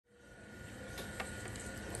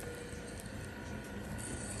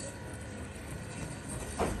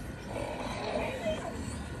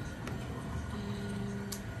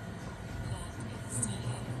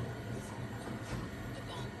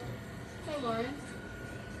going?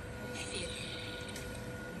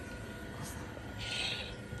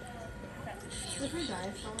 Does her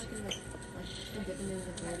diet stall like in the dipping into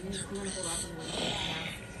the bread? You want to hold off on the window? Yeah.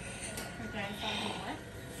 Her diet stall like what?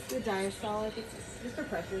 The diet stall, like it's just for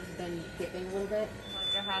pressures, then dipping a little bit.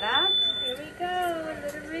 Hold your head up. Here we go.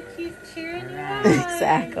 Little Richie's cheering you on.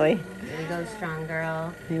 Exactly. Here we go, strong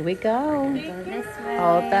girl. Here we go. Go this way.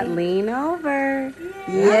 Hold that lean over.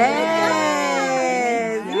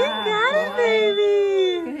 Yes. You got it,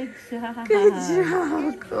 baby. Good job. Good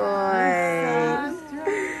job, Coy.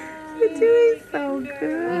 You're doing so good.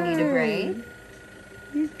 You need a break?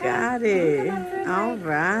 You got it. All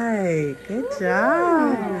right. Good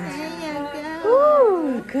job.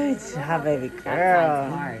 Ooh, good job, baby girl. That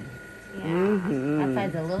side's hard. Yeah. Mm-hmm. That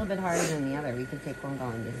side's a little bit harder than the other. We could take one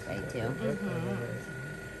going this way, too.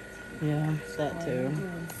 Yeah, that too.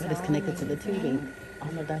 But it's connected to the tubing. Oh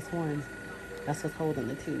no, that's one. That's what's holding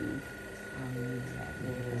the tube.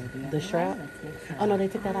 The strap? Oh no, they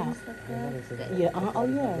took that out. Yeah. Oh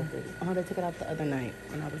yeah. Oh, they took it out the other night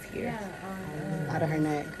when I was here. Out of her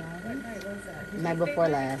neck. Night before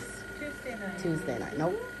last. Tuesday night.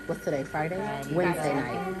 Nope. What's today? Friday? Wednesday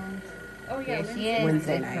night. Oh yeah, she is.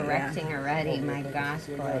 Wednesday Good night, correcting already. My gosh,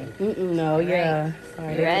 boy. No, yeah.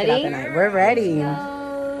 Sorry, You ready? We're ready.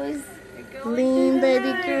 Goes. Lean,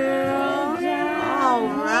 baby girl. All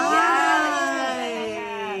right.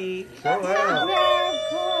 So loud.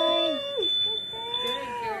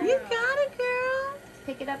 You got it, girl.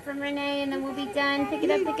 Pick it up from Renee, and then we'll be done. Pick it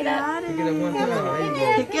up. Pick it up. Pick it up one time. There you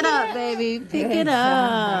go. Pick it up, baby. Pick it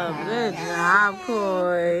up. Good job,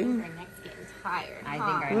 Coy. Tired. I think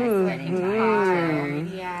our neck's getting tired.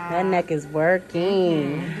 Yeah. That neck is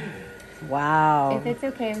working. Wow. If it's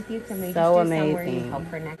okay with you, can we So just do somewhere you amazing. help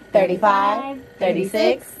her neck? 35,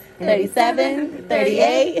 36, 37,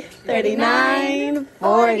 38, 39,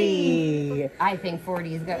 40. I think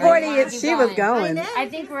 40 is good. 40 is, she was going. I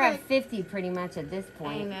think we're at 50 pretty much at this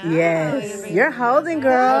point. Yes. You're holding,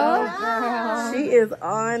 girl. Girl. She is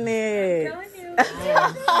on it. I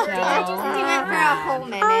just do it for a whole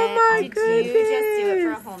minute. Oh my Did you just do it for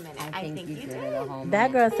a goodness. whole minute? I think you did it a whole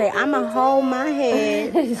That girl say, I'ma hold my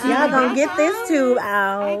head. Y'all gonna get this tube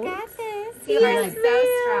out. Got this. You are so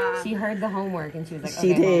strong. She heard the homework and she was like,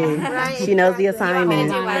 She okay, did. Right. She knows the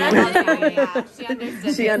assignment. She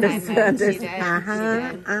understood. She understood. She did.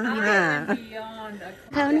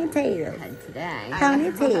 Ponytail. today.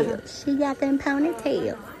 Ponytail. She got them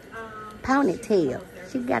ponytails. Ponytail.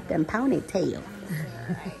 She got them ponytails.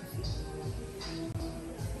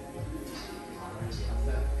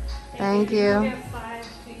 Thank you.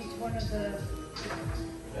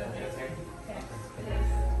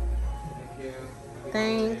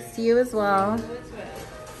 Thanks. You as well.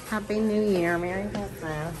 Happy New Year. Merry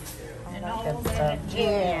Christmas. All that good stuff.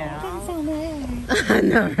 Yeah. I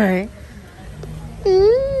know, right?